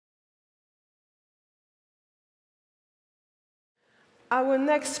Our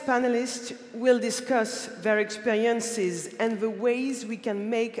next panelists will discuss their experiences and the ways we can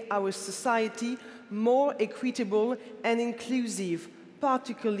make our society more equitable and inclusive,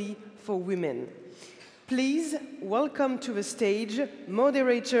 particularly for women. Please welcome to the stage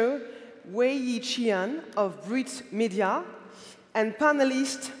moderator Weiyu Qian of Brut Media and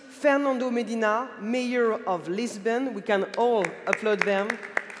panelist Fernando Medina, Mayor of Lisbon. We can all applaud them.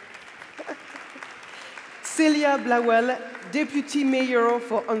 Célia Blauel, Deputy Mayor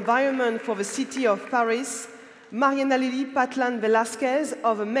for Environment for the City of Paris, Marianely Patlán Velázquez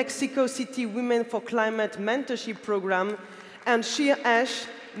of the Mexico City Women for Climate Mentorship Program, and Shir,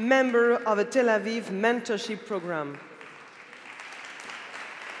 member of the Tel Aviv Mentorship Program.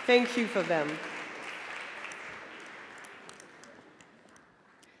 Thank you for them.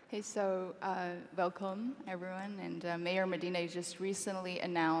 Hey, so welcome everyone, and Mayor Medina just recently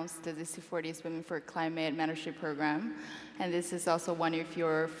announced the C40's Women for Climate Mentorship Program, and this is also one of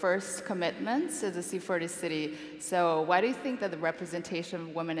your first commitments as a C40 city. So why do you think that the representation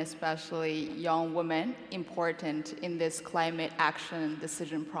of women, especially young women, important in this climate action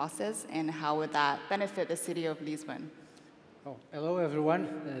decision process, and how would that benefit the city of Lisbon? Oh, hello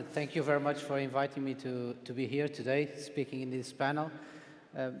everyone. Thank you very much for inviting me to be here today, speaking in this panel.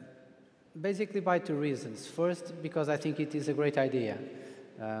 Basically by two reasons. First, because I think it is a great idea.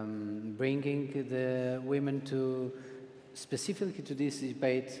 Bringing the women specifically to this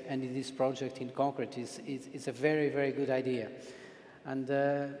debate and in this project in concrete is a very, very good idea. And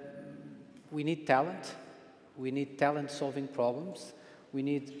we need talent. We need talent solving problems. We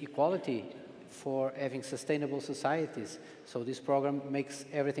need equality for having sustainable societies. So this program makes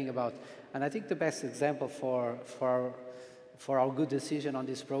everything about. And I think the best example for our good decision on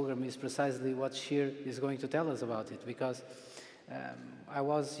this program is precisely what Shir is going to tell us about it, because I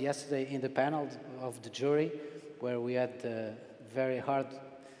was yesterday in the panel of the jury where we had the very hard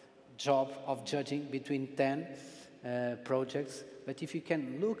job of judging between 10 projects. But if you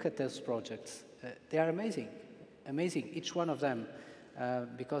can look at those projects, they are amazing, amazing, each one of them,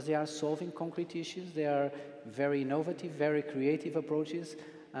 because they are solving concrete issues, they are very innovative, very creative approaches.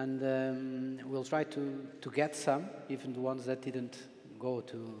 And we'll try to get some, even the ones that didn't go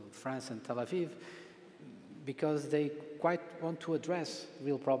to France and Tel Aviv, because they quite want to address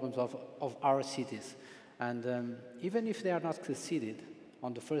real problems of our cities. And even if they are not succeeded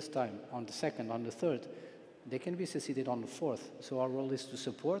on the first time, on the second, on the third, they can be succeeded on the fourth. So our role is to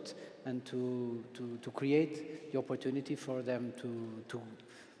support and to create the opportunity for them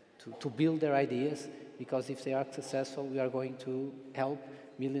to build their ideas, because if they are successful, we are going to help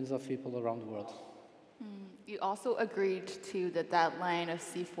millions of people around the world. You also agreed to the deadline of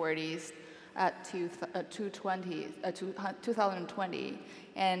C40s at 2020.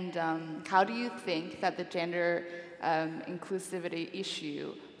 And how do you think that the gender inclusivity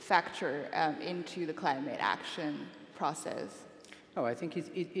issue factor into the climate action process? No, I think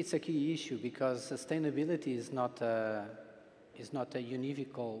it's a key issue, because sustainability is not a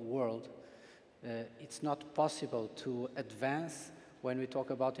univocal world. It's not possible to advance when we talk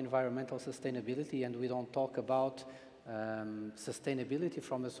about environmental sustainability and we don't talk about sustainability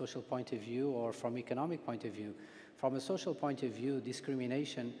from a social point of view or from economic point of view. From a social point of view,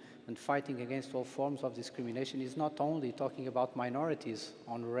 discrimination and fighting against all forms of discrimination is not only talking about minorities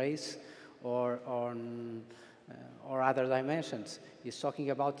on race or other dimensions. It's talking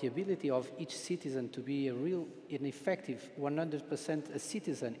about the ability of each citizen to be a real and effective 100% a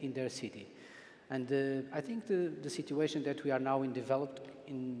citizen in their city. And I think the situation that we are now in developed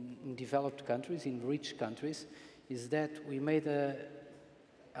countries, in rich countries, is that we made a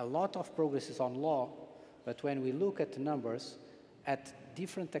lot of progresses on law, but when we look at the numbers, at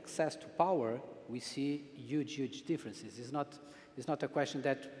different access to power, we see huge, huge differences. It's not a question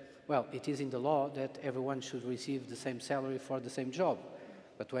that, well, it is in the law that everyone should receive the same salary for the same job.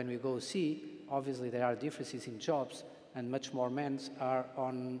 But when we go see, obviously there are differences in jobs, and much more men are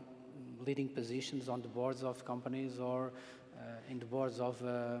on leading positions on the boards of companies or in the boards of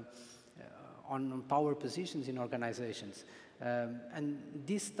on power positions in organizations. And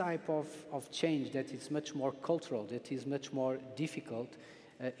this type of change that is much more cultural, that is much more difficult,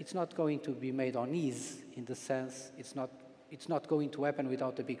 it's not going to be made on ease, in the sense it's not going to happen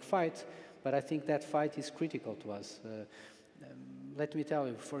without a big fight, but I think that fight is critical to us. Let me tell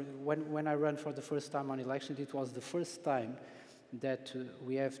you, when I ran for the first time on elections, it was the first time that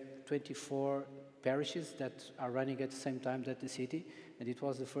we have 24 parishes that are running at the same time as the city, and it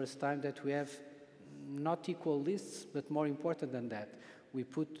was the first time that we have not equal lists, but more important than that,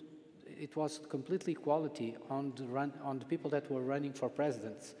 it was completely equality on the people that were running for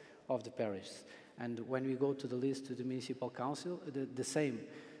presidents of the parishes. And when we go to the list to the municipal council, the same.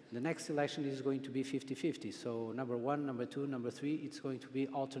 The next election is going to be 50-50. So number 1, number 2, number 3, it's going to be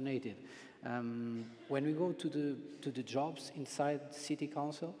alternated. When we go to the jobs inside city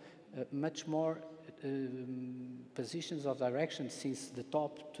council, much more positions of direction since the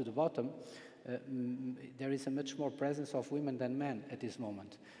top to the bottom. There is a much more presence of women than men at this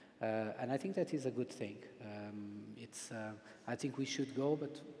moment. And I think that is a good thing. I think we should go,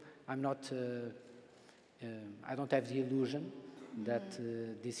 but I'm not, I don't have the illusion that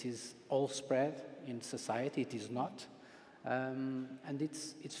this is all spread in society. It is not. And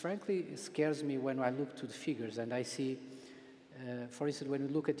it's frankly, it scares me when I look to the figures and I see, for instance, when we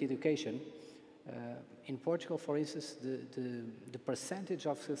look at education, in Portugal, for instance, the percentage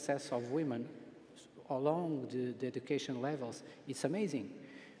of success of women along the education levels, it's amazing,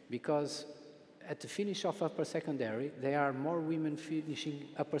 because at the finish of upper secondary, there are more women finishing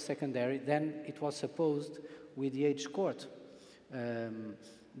upper secondary than it was supposed with the age court.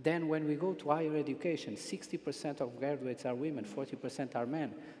 Then when we go to higher education, 60% of graduates are women, 40% are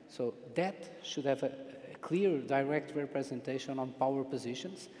men. So that should have a clear, direct representation on power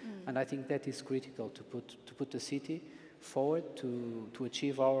positions, and I think that is critical to put the city forward to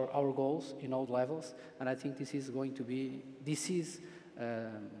achieve our goals in all levels, and I think this is going to be,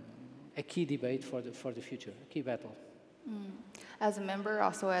 a key debate for the future, a key battle. As a member,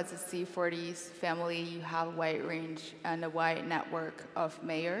 also as a C40s family, you have a wide range and a wide network of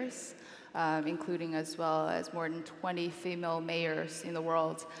mayors, including as well as more than 20 female mayors in the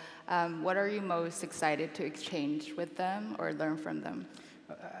world. What are you most excited to exchange with them or learn from them?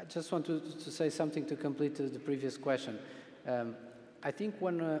 I just want to say something to complete the previous question. I think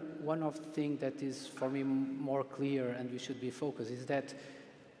one of the things that is for me more clear and we should be focused is that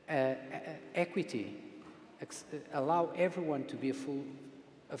equity, allow everyone to be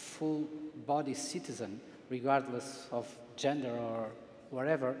a full body citizen, regardless of gender or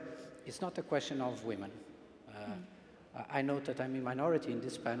whatever. It's not a question of women. I know that I'm a minority in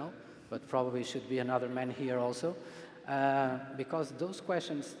this panel, but probably should be another man here also, because those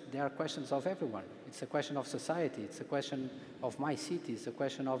questions, they are questions of everyone. It's a question of society. It's a question of my city. It's a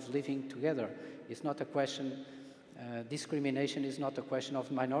question of living together. It's not a question. Discrimination is not a question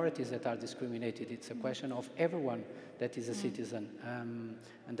of minorities that are discriminated. It's a question of everyone that is a citizen,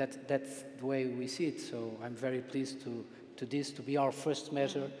 and that's the way we see it. So I'm very pleased to be our first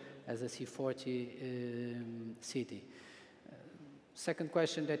measure as a C40 city. Second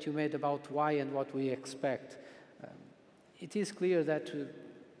question that you made about why and what we expect. It is clear that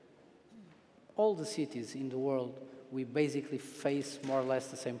all the cities in the world, we basically face more or less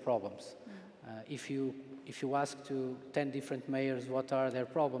the same problems. If you ask to 10 different mayors what are their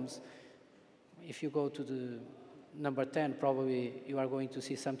problems, if you go to the number 10, probably you are going to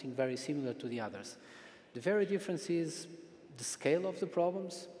see something very similar to the others. The very difference is the scale of the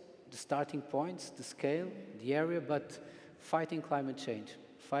problems, the starting points, the scale, the area, but fighting climate change,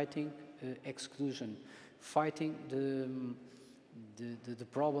 fighting exclusion, fighting the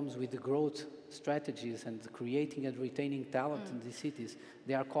problems with the growth strategies and creating and retaining talent in the cities,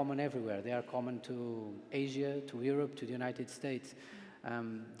 they are common everywhere. They are common to Asia, to Europe, to the United States.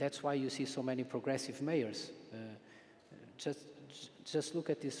 That's why you see so many progressive mayors. Just look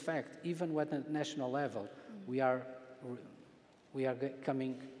at this fact. Even at the national level, we are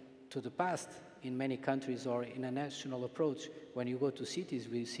coming to the past in many countries, or in a national approach. When you go to cities,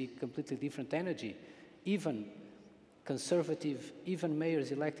 we see completely different energy. Even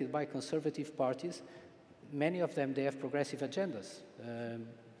mayors elected by conservative parties, many of them, they have progressive agendas,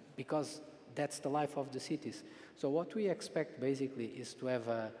 because that's the life of the cities. So what we expect basically is to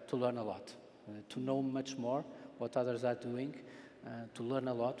learn a lot, to know much more what others are doing, to learn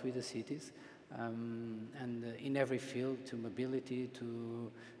a lot with the cities, and in every field, to mobility,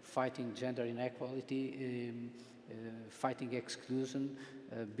 to fighting gender inequality, fighting exclusion,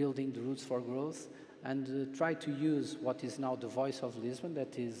 building the roots for growth, and try to use what is now the voice of Lisbon.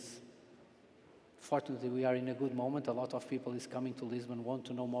 That is, fortunately, we are in a good moment. A lot of people is coming to Lisbon, want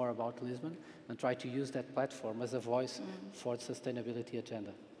to know more about Lisbon, and try to use that platform as a voice for the sustainability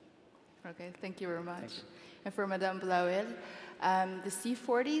agenda. Okay, thank you very much. And for Madame Blauel, the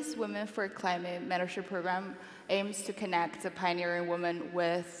C40's Women for Climate Mentorship Program aims to connect the pioneering women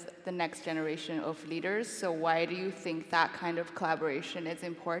with the next generation of leaders. So why do you think that kind of collaboration is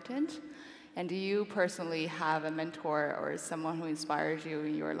important? And do you personally have a mentor or someone who inspires you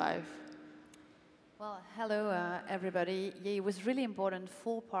in your life? Well, hello, everybody. Yeah, it was really important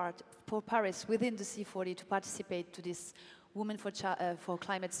for Paris within the C40 to participate to this Women for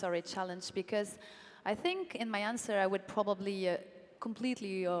Climate challenge, because I think in my answer I would probably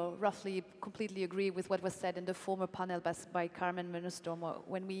completely, or roughly completely agree with what was said in the former panel by Carmen Menestormo.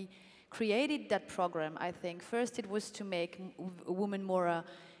 When we created that program, I think first it was to make women more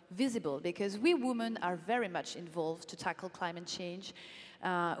visible, because we women are very much involved to tackle climate change.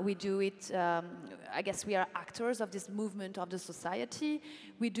 We do it, I guess we are actors of this movement of the society.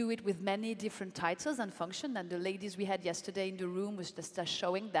 We do it with many different titles and functions, and the ladies we had yesterday in the room was just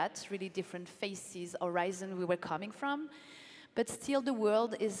showing that, really different faces, horizon we were coming from. But still the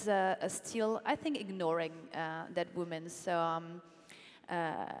world is still, I think, ignoring that woman. So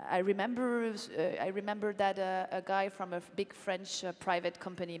I remember that a guy from a big French private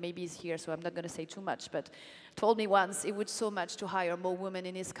company, maybe he's here, so I'm not going to say too much, but told me once it would so much to hire more women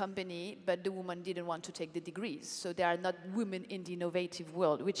in his company, but the women didn't want to take the degrees. So there are not women in the innovative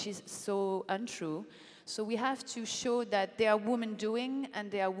world, which is so untrue. So we have to show that there are women doing,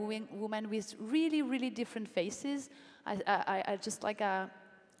 and there are women with really, really different faces. I just like I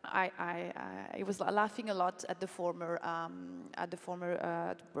was laughing a lot at the former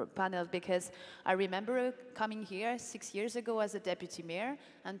panel, because I remember coming here 6 years ago as a deputy mayor,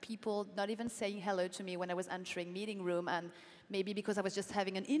 and people not even saying hello to me when I was entering meeting room, and maybe because I was just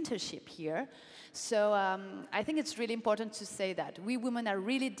having an internship here. So I think it's really important to say that we women are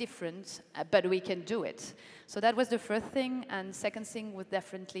really different, but we can do it. So that was the first thing, and second thing was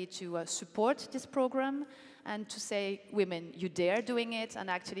definitely to support this program, and to say, women, you dare doing it. And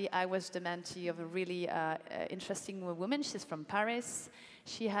actually, I was the mentee of a really interesting woman. She's from Paris.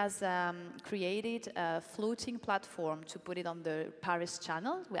 She has created a floating platform to put it on the Paris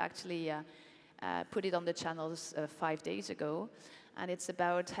channel. We actually put it on the channels 5 days ago. And it's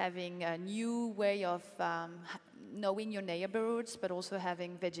about having a new way of knowing your neighborhoods, but also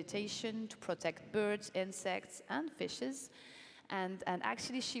having vegetation to protect birds, insects, and fishes. And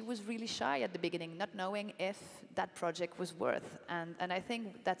actually, she was really shy at the beginning, not knowing if that project was worth. And I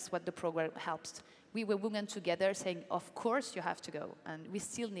think that's what the program helped. We were women together saying, of course you have to go. And we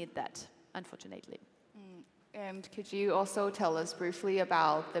still need that, unfortunately. And could you also tell us briefly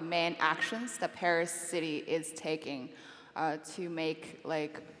about the main actions that Paris City is taking to make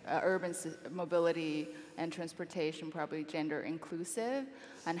urban mobility and transportation probably gender inclusive,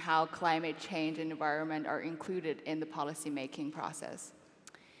 and how climate change and environment are included in the policy-making process?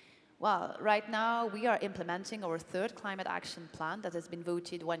 Well, right now we are implementing our third climate action plan that has been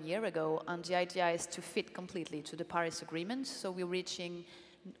voted 1 year ago, and the idea is to fit completely to the Paris Agreement. So we're reaching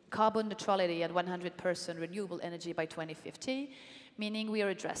carbon neutrality and 100% renewable energy by 2050, meaning we are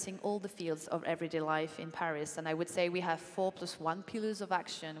addressing all the fields of everyday life in Paris. And I would say we have 4+1 pillars of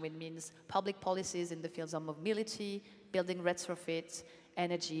action, which means public policies in the fields of mobility, building retrofit,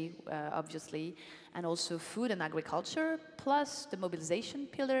 energy, obviously, and also food and agriculture, plus the mobilization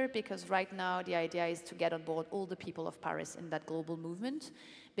pillar, because right now the idea is to get on board all the people of Paris in that global movement,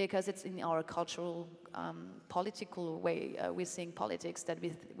 because it's in our cultural, political way, we're seeing politics that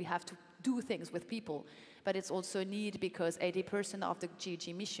we have to do things with people, but it's also a need because 80% of the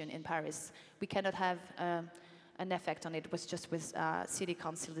GG mission in Paris, we cannot have an effect on it with city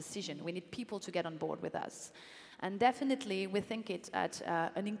council decision. We need people to get on board with us. And definitely, we think it's at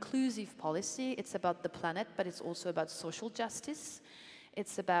an inclusive policy. It's about the planet, but it's also about social justice.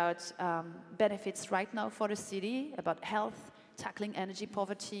 It's about benefits right now for the city, about health, tackling energy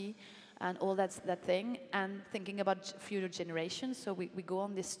poverty, and all that thing, and thinking about future generations. So we go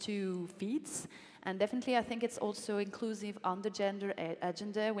on these 2 feet. And definitely, I think it's also inclusive on the gender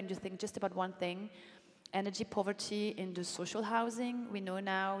agenda. When you think just about one thing, energy poverty in the social housing, we know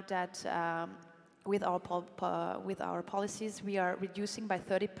now that with our policies, we are reducing by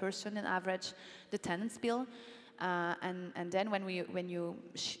 30% in average the tenants' bill, and then when you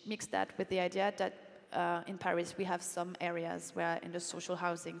mix that with the idea that in Paris we have some areas where in the social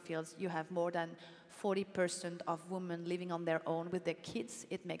housing fields you have more than 40% of women living on their own with their kids,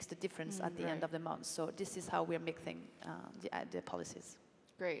 it makes the difference at the end of the month. So this is how we're mixing the policies.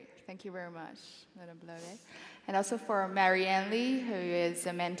 Great, thank you very much, Madame Blauel. And also for Marianely, who is a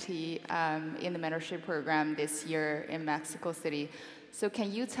mentee in the mentorship program this year in Mexico City. So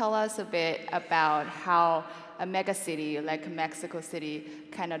can you tell us a bit about how a mega city like Mexico City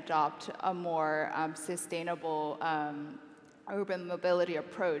can adopt a more sustainable urban mobility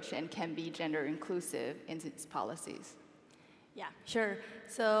approach and can be gender inclusive in its policies? Yeah, sure.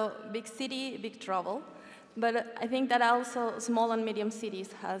 So big city, big trouble. But I think that also small and medium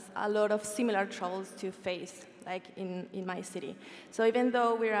cities has a lot of similar troubles to face, like in my city. So even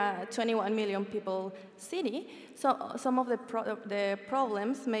though we're a 21 million people city, so some of the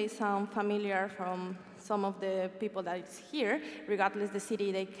problems may sound familiar from some of the people that is here, regardless the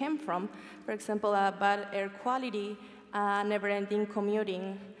city they came from. For example, bad air quality, never-ending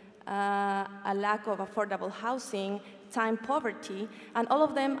commuting, a lack of affordable housing, time poverty, and all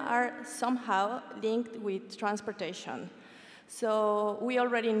of them are somehow linked with transportation. So we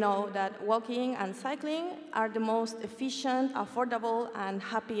already know that walking and cycling are the most efficient, affordable, and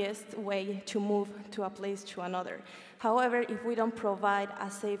happiest way to move to a place to another. However, if we don't provide a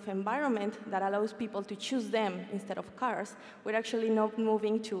safe environment that allows people to choose them instead of cars, we're actually not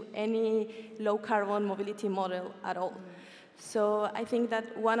moving to any low-carbon mobility model at all. So I think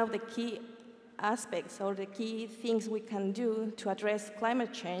that one of the key aspects or the key things we can do to address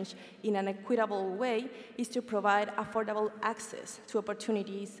climate change in an equitable way is to provide affordable access to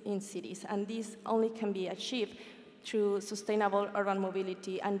opportunities in cities. And this only can be achieved through sustainable urban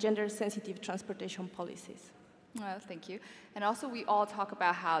mobility and gender-sensitive transportation policies. Well, thank you. And also, we all talk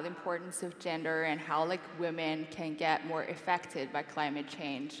about how the importance of gender and how women can get more affected by climate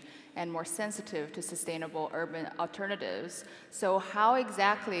change and more sensitive to sustainable urban alternatives. So how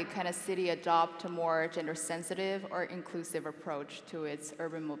exactly can a city adopt a more gender-sensitive or inclusive approach to its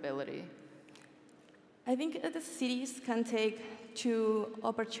urban mobility? I think that the cities can take two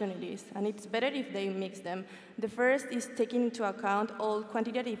opportunities, and it's better if they mix them. The first is taking into account all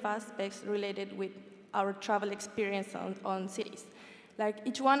quantitative aspects related with our travel experience on cities.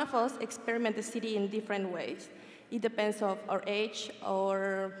 Each one of us experiment the city in different ways. It depends on our age,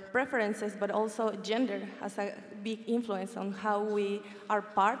 our preferences, but also gender has a big influence on how we are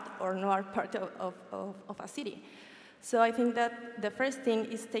part or not part of a city. So I think that the first thing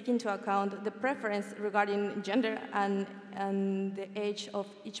is take into account the preference regarding gender and the age of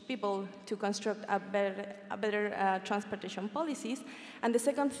each people to construct a better transportation policies. And the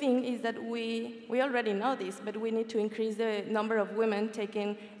second thing is that we already know this, but we need to increase the number of women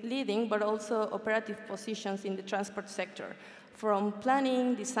taking leading but also operative positions in the transport sector. From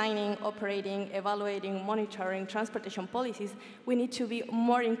planning, designing, operating, evaluating, monitoring transportation policies, we need to be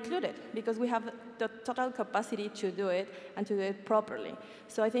more included because we have the total capacity to do it and to do it properly.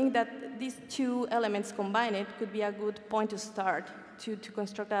 So I think that these two elements combined could be a good point to start to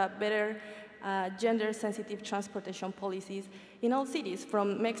construct a better gender-sensitive transportation policies in all cities,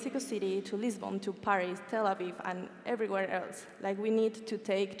 from Mexico City to Lisbon to Paris, Tel Aviv, and everywhere else. We need to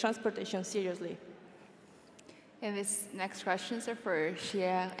take transportation seriously. And this next questions are for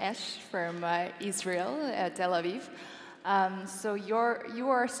Shir from Israel, Tel Aviv. So you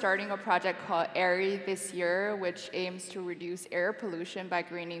are starting a project called AIRY this year, which aims to reduce air pollution by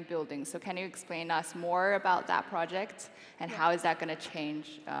greening buildings. So can you explain us more about that project and how is that going to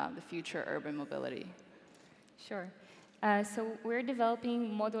change the future urban mobility? Sure. So we're developing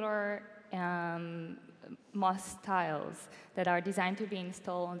modular moss tiles that are designed to be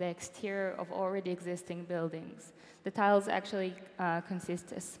installed on the exterior of already existing buildings. The tiles actually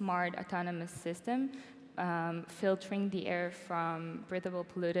consist of a smart autonomous system filtering the air from breathable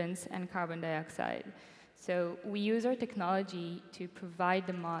pollutants and carbon dioxide. So we use our technology to provide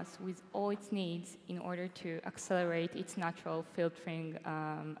the moss with all its needs in order to accelerate its natural filtering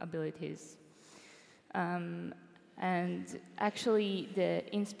abilities. And actually, the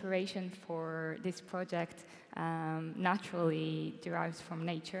inspiration for this project naturally derives from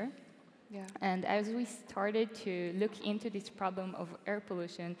nature. Yeah. And as we started to look into this problem of air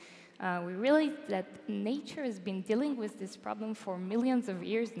pollution, we realized that nature has been dealing with this problem for millions of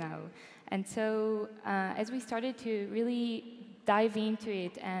years now. And so as we started to really dive into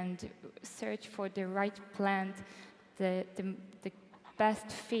it and search for the right plant, the best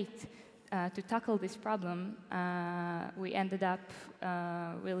fit to tackle this problem, we ended up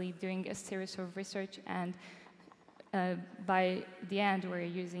really doing a series of research, and by the end we're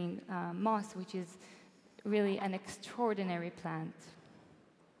using moss, which is really an extraordinary plant.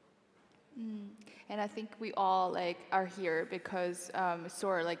 And I think we all are here because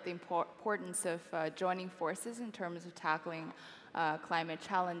sort of the importance of joining forces in terms of tackling climate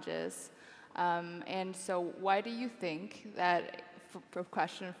challenges. And so why do you think that, for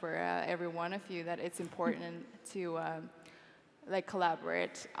question for every one of you, that it's important to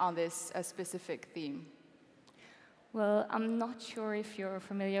collaborate on this specific theme? Well, I'm not sure if you're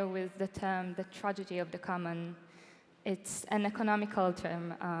familiar with the term, the tragedy of the common. It's an economical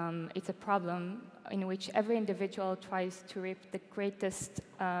term. It's a problem in which every individual tries to reap the greatest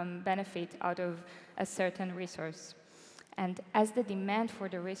benefit out of a certain resource. And as the demand for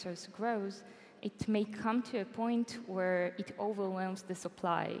the resource grows, it may come to a point where it overwhelms the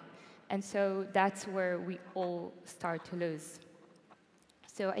supply. And so that's where we all start to lose.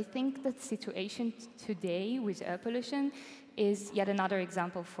 So I think the situation today with air pollution is yet another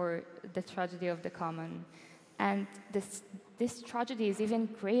example for the tragedy of the common. And this tragedy is even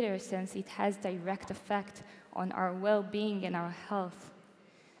greater since it has direct effect on our well-being and our health.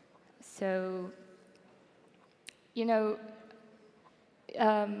 So, you know,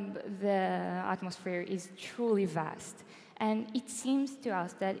 the atmosphere is truly vast. And it seems to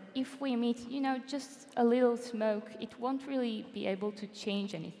us that if we emit, you know, just a little smoke, it won't really be able to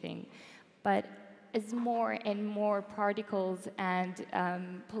change anything. But as more and more particles and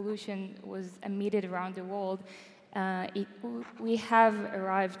pollution was emitted around the world, we have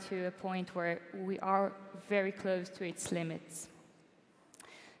arrived to a point where we are very close to its limits.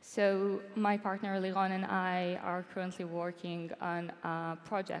 So my partner Liron and I are currently working on a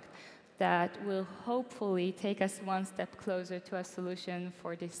project that will hopefully take us one step closer to a solution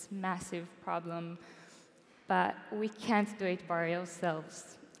for this massive problem, but we can't do it by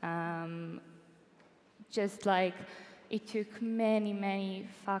ourselves. Just like it took many, many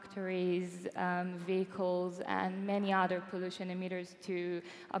factories, vehicles, and many other pollution emitters to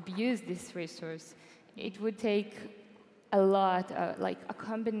abuse this resource, it would take a lot, like a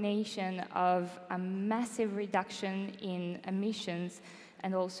combination of a massive reduction in emissions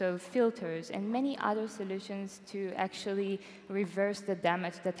and also filters and many other solutions to actually reverse the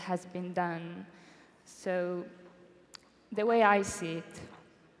damage that has been done. So the way I see it,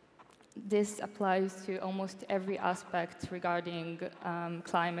 this applies to almost every aspect regarding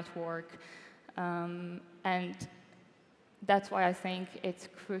climate work. And that's why I think it's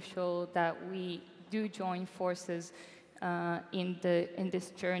crucial that we do join forces in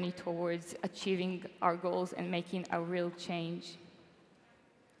this journey towards achieving our goals and making a real change.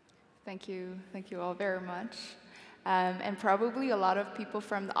 Thank you all very much. And probably a lot of people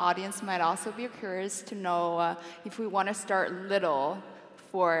from the audience might also be curious to know if we want to start little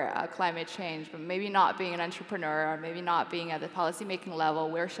for climate change, but maybe not being an entrepreneur or maybe not being at the policymaking level,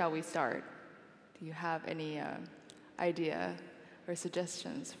 where shall we start? Do you have any idea or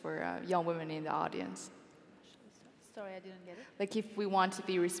suggestions for young women in the audience? Sorry, I didn't get it. Like if we want to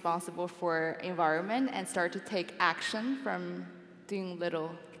be responsible for environment and start to take action from doing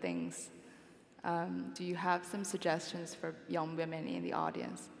little things, do you have some suggestions for young women in the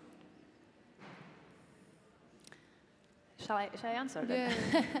audience? Shall I answer that?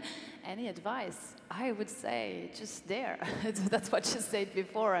 Yeah. Any advice? I would say just dare. That's what you said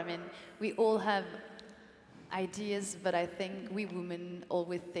before. I mean, we all have ideas, but I think we women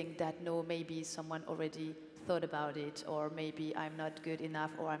always think that, no, maybe someone already thought about it, or maybe I'm not good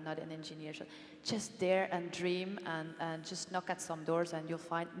enough, or I'm not an engineer. Just dare and dream and just knock at some doors and you'll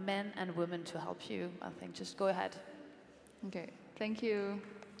find men and women to help you. I think just go ahead. Okay, thank you.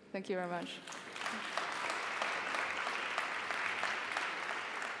 Thank you very much.